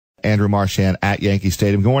Andrew Marchand at Yankee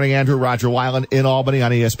Stadium. Good morning, Andrew. Roger Weiland in Albany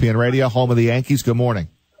on ESPN Radio, home of the Yankees. Good morning.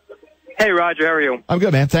 Hey, Roger. How are you? I'm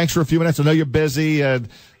good, man. Thanks for a few minutes. I know you're busy.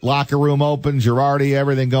 Locker room open, Girardi,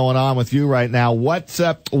 everything going on with you right now. What's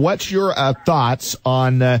your thoughts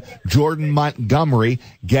on Jordan Montgomery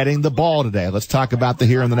getting the ball today? Let's talk about the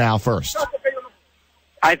here and the now first.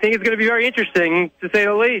 I think it's going to be very interesting, to say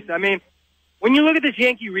the least. I mean, when you look at this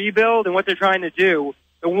Yankee rebuild and what they're trying to do,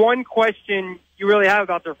 the one question you really have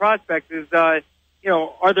about their prospects is, are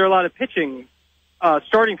there a lot of pitching,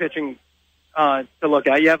 starting pitching to look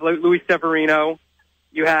at? You have Luis Severino.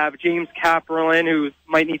 You have James Kapralin, who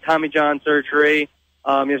might need Tommy John surgery.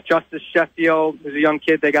 You have Justice Sheffield, who's a young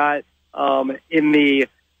kid they got in the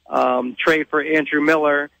trade for Andrew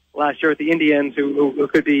Miller last year with the Indians, who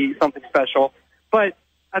could be something special. But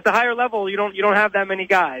at the higher level, you don't have that many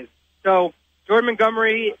guys. So Jordan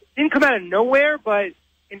Montgomery didn't come out of nowhere, but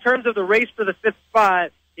in terms of the race for the fifth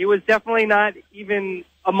spot, he was definitely not even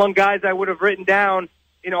among guys I would have written down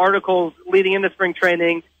in articles leading into spring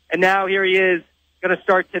training. And now here he is, going to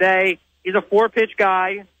start today. He's a four-pitch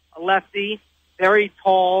guy, a lefty, very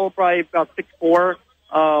tall, probably about 6'4",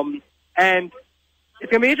 and it's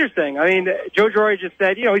going to be interesting. I mean, Joe Girardi just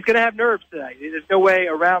said, he's going to have nerves today. There's no way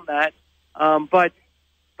around that. But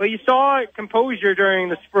you saw composure during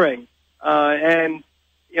the spring. And,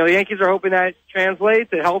 the Yankees are hoping that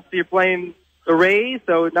translates. It helps you're playing the Rays,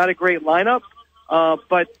 so not a great lineup.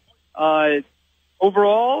 But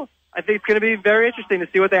overall, I think it's going to be very interesting to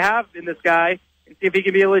see what they have in this guy and see if he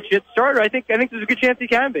can be a legit starter. I think there's a good chance he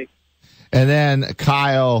can be. And then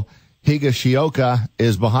Kyle Higashioka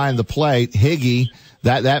is behind the plate. Higgy,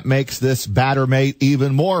 that makes this batter mate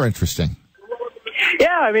even more interesting.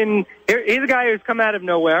 Yeah, I mean, he's a guy who's come out of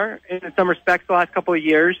nowhere in some respects the last couple of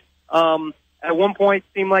years. At one point,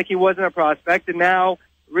 it seemed like he wasn't a prospect, and now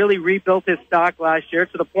really rebuilt his stock last year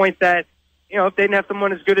to the point that, if they didn't have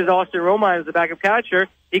someone as good as Austin Romine as the backup catcher,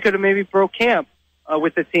 he could have maybe broke camp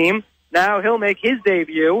with the team. Now he'll make his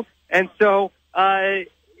debut, and so,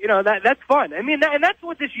 that's fun. I mean, and that's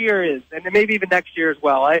what this year is, and maybe even next year as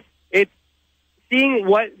well. It's seeing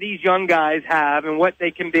what these young guys have and what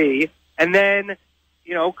they can be, and then,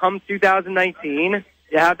 come 2019,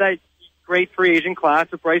 you have that great free agent class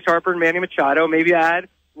with Bryce Harper and Manny Machado. Maybe add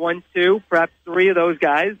 1, 2, perhaps 3 of those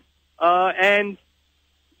guys. And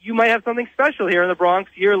you might have something special here in the Bronx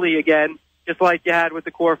yearly again, just like you had with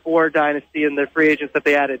the Core 4 dynasty and the free agents that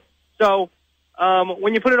they added. So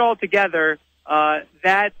when you put it all together,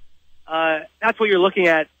 that's what you're looking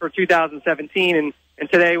at for 2017. And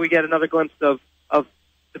today we get another glimpse of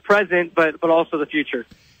the present, but also the future.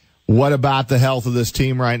 What about the health of this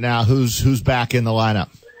team right now? Who's back in the lineup?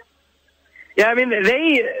 Yeah, I mean,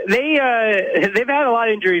 they've had a lot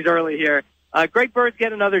of injuries early here. Greg Bird's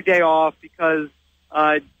getting another day off because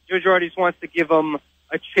Joe Girardi just wants to give him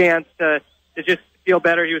a chance to just feel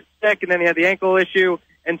better. He was sick, and then he had the ankle issue.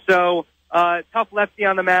 And so tough lefty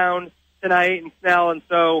on the mound tonight and Snell. And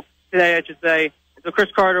so today, I should say, so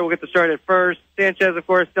Chris Carter will get the start at first. Sanchez, of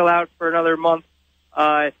course, still out for another month.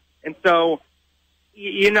 And so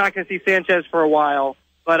you're not going to see Sanchez for a while.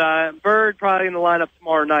 But Bird probably in the lineup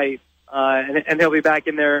tomorrow night. And he'll be back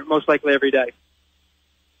in there most likely every day.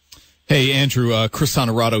 Hey, Andrew, Chris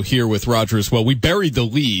Honorato here with Roger as well. We buried the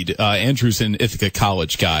lead. Andrew's an Ithaca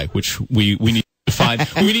College guy, which we need to find.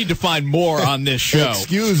 We need to find more on this show.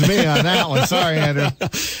 Excuse me on that one. Sorry, Andrew.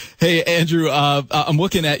 Hey, Andrew, I'm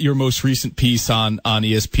looking at your most recent piece on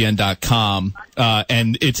ESPN.com,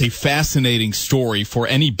 and it's a fascinating story for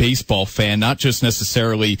any baseball fan, not just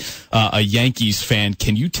necessarily a Yankees fan.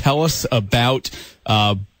 Can you tell us about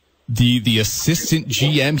the assistant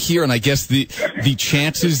GM here, and I guess the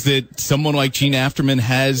chances that someone like Gene Afterman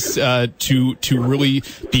has to really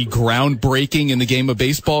be groundbreaking in the game of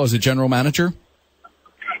baseball as a general manager?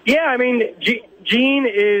 Yeah, I mean, Gene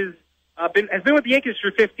has been with the Yankees for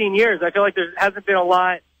 15 years. I feel like there hasn't been a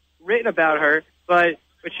lot written about her, but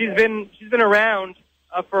she's been around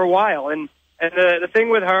for a while, and the thing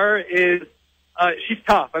with her is she's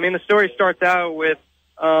tough. I mean, the story starts out with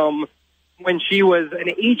when she was an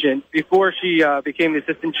agent before she became the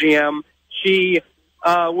assistant GM. She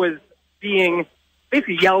was being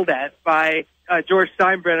basically yelled at by George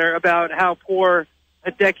Steinbrenner about how poor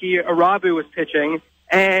Hideki Arabu was pitching.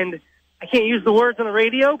 And I can't use the words on the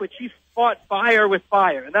radio, but she fought fire with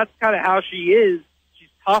fire. And that's kind of how she is. She's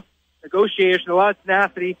tough, negotiation, a lot of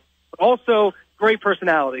tenacity, but also great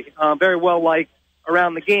personality, very well-liked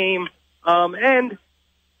around the game. And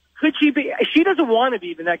could she be? She doesn't want to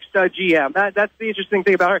be the next GM. That's the interesting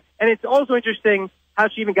thing about her. And it's also interesting how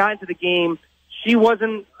she even got into the game. She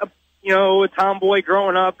wasn't a tomboy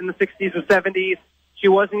growing up in the 60s and 70s. She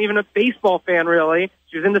wasn't even a baseball fan, really.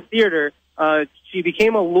 She was in the theater. She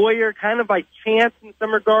became a lawyer kind of by chance in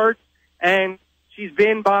some regards, and she's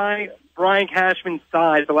been by Brian Cashman's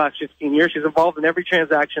side for the last 15 years. She's involved in every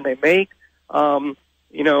transaction they make.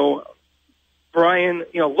 Brian,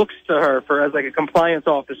 looks to her as like a compliance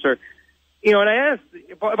officer. And I asked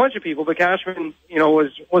a bunch of people, but Cashman,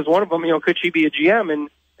 was one of them. Could she be a GM?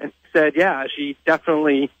 And said, yeah, she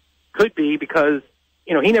definitely could be because,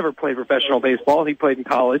 he never played professional baseball. He played in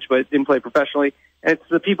college, but didn't play professionally. And it's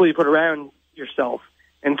the people you put around yourself.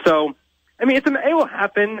 And so, it will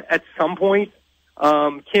happen at some point.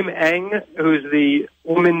 Kim Eng, who's the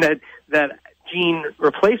woman that Gene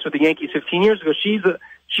replaced with the Yankees 15 years ago,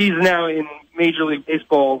 she's now in Major League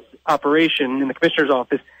Baseball's operation in the commissioner's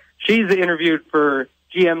office. She's interviewed for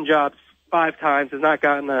GM jobs 5 times, has not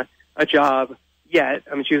gotten a job yet.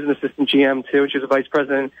 She was an assistant GM too. She was a vice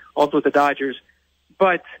president also with the Dodgers.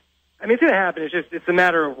 But it's going to happen. It's a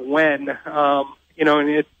matter of when.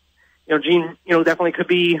 Gene, definitely could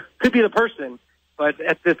be the person. But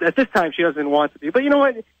at this time, she doesn't want to be. But you know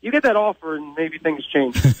what? You get that offer, and maybe things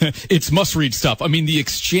change. It's must-read stuff. The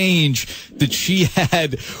exchange that she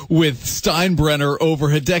had with Steinbrenner over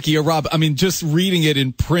Hideki Rob. Just reading it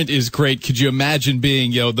in print is great. Could you imagine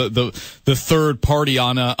being, the third party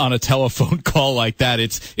on a telephone call like that?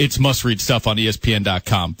 It's must-read stuff on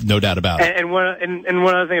ESPN.com, no doubt about it. And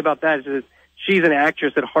one other thing about that is she's an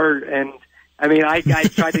actress at heart, and I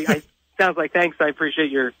tried to. Sounds like thanks. I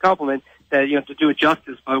appreciate your compliment. That to do it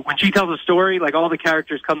justice, but when she tells a story, like all the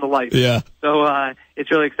characters come to life. Yeah. So it's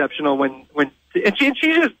really exceptional when and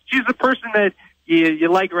she's the person that you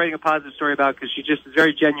like writing a positive story about because she just is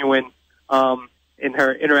very genuine in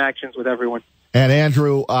her interactions with everyone. And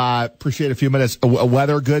Andrew, appreciate a few minutes.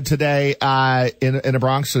 Weather good today in the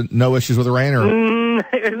Bronx? No issues with the rain, or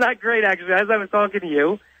it's not great actually. As I was talking to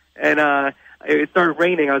you, and it started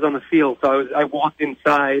raining. I was on the field, so I walked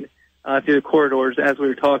inside through the corridors as we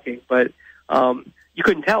were talking, but you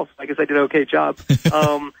couldn't tell. So I guess I did an okay job. But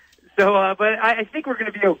I think we're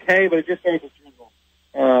going to be okay. But it just started to drizzle.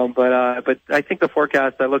 But I think the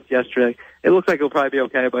forecast I looked yesterday, it looks like it'll probably be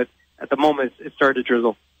okay. But at the moment, it started to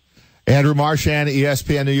drizzle. Andrew Marchand,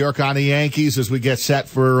 ESPN New York on the Yankees as we get set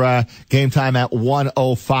for game time at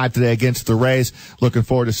 1:05 today against the Rays. Looking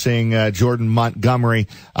forward to seeing Jordan Montgomery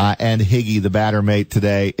and Higgy, the batter mate,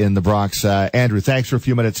 today in the Bronx. Andrew, thanks for a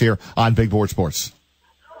few minutes here on Big Board Sports.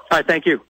 All right, thank you.